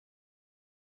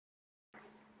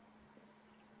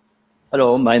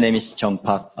Hello, my name is Jung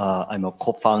Park. I'm a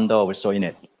co-founder of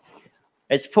SOYNET.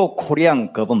 As for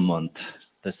Korean government,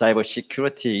 the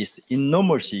cybersecurity is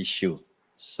enormous issue.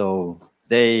 So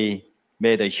they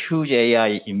made a huge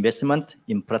AI investment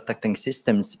in protecting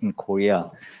systems in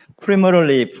Korea,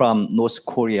 primarily from North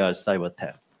Korea's cyber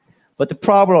attack. But the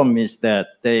problem is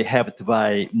that they have to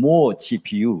buy more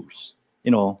GPUs.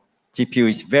 You know, GPU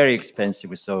is very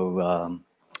expensive, so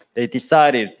they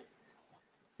decided,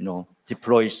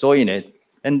 deploy SOYNET,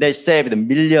 and they saved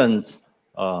millions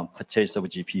purchase of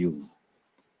GPU.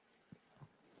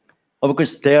 Of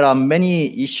course, there are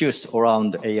many issues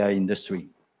around the AI industry.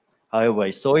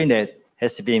 However, SOYNET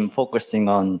has been focusing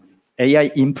on AI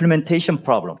implementation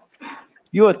problem.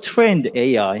 Your trained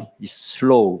AI is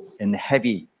slow and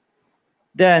heavy.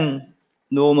 Then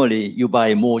normally you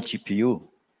buy more GPU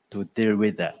to deal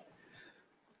with that.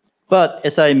 But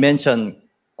as I mentioned,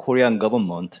 Korean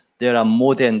government, there are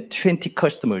more than 20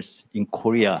 customers in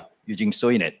Korea using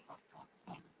SOYNET.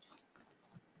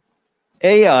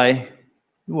 AI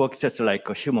works just like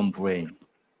a human brain.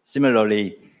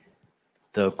 Similarly,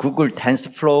 the Google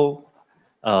TensorFlow,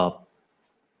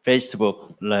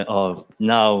 Facebook,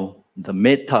 now the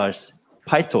Meta's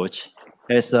PyTorch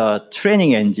has a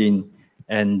training engine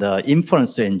and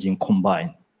inference engine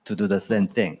combined to do the same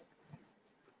thing.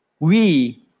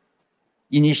 We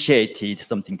initiated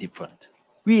something different.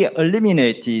 We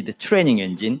eliminated the training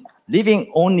engine,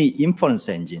 leaving only inference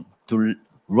engine to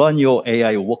run your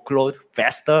AI workload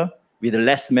faster with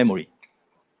less memory.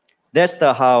 That's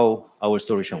how our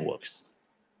solution works.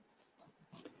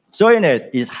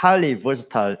 SOYNET is highly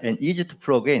versatile and easy to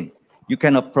plug in. You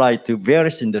can apply to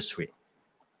various industries.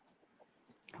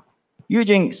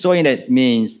 Using SOYNET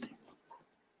means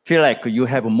feel like you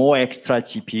have more extra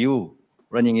GPU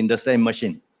running in the same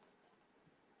machine.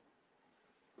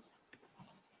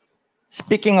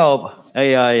 Speaking of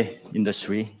AI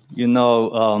industry,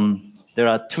 there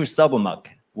are two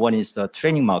sub-markets. One is the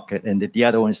training market, and the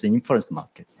other one is the inference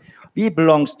market. We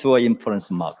belong to an inference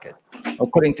market.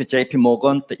 According to JP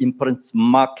Morgan, the inference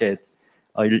market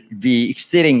will be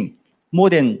exceeding more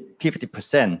than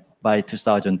 50% by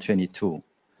 2022.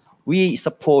 We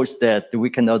suppose that we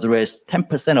can address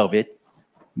 10% of it,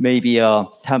 maybe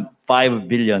 $5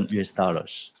 billion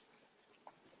US.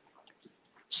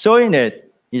 SOYNET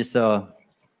is a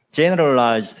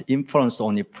generalized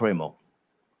inference-only framework.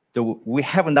 We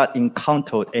have not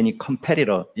encountered any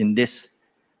competitor in this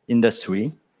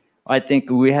industry. I think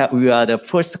we are the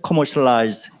first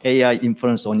commercialized AI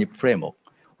inference-only framework.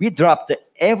 We dropped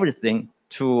everything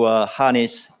to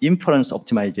harness inference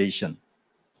optimization.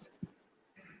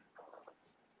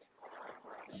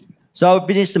 So our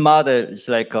business model is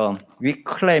like we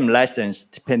claim license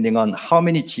depending on how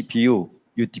many GPU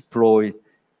you deploy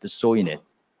the SOYNET.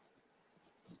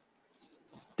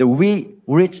 We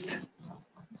reached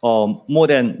more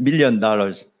than $1 million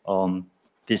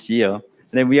this year,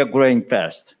 and we are growing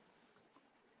fast.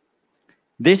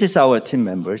 This is our team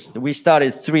members. We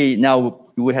started 3, now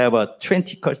we have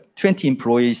 20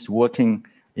 employees working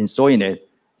in SOYNET.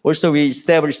 Also, we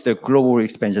established the global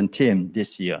expansion team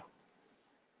this year.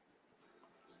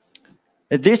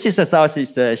 This is a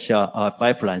Southeast Asia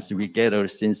pipelines we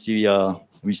gathered since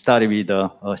we started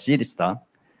with seed start.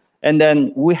 And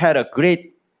then we had a great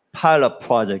pilot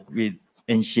project with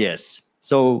NCS.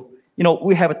 So,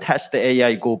 we have tested the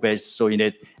AI Go-based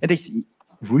SOYNET, and it's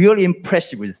really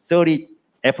impressive with 30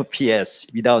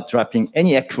 FPS without dropping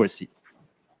any accuracy.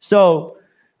 So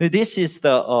this is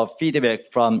the feedback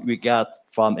we got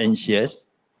from NCS.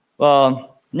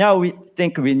 Now we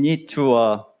think we need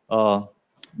to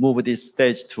move this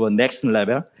stage to a next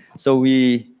level. So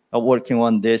we are working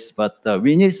on this, but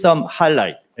we need some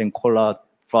highlight and call out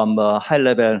from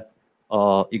high-level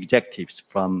executives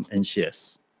from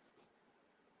NCS.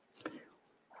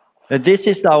 This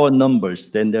is our numbers.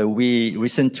 Then we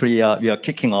recently we are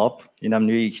kicking off.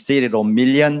 We exceeded 1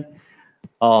 million,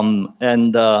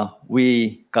 and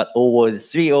we got over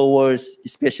 3 awards,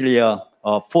 especially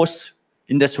fourth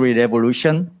industry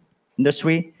revolution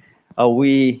industry.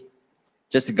 We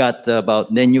just got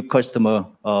about net new customer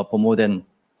for more than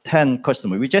 10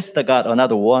 customers. We just got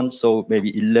another one, so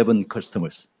maybe 11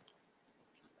 customers.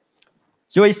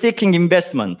 So we're seeking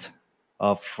investment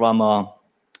from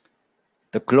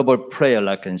the global player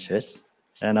like NCS,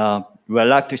 and we would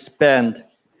like to spend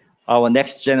our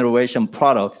next generation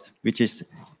products, which is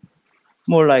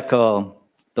more like the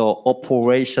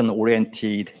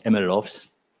operation-oriented MLOps.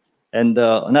 And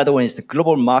another one is the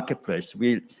global marketplace.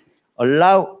 We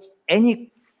allow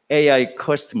any AI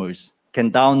customers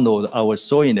can download our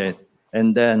SOYNET,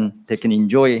 and then they can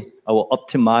enjoy our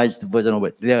optimized version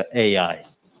of their AI.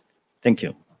 Thank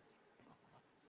you.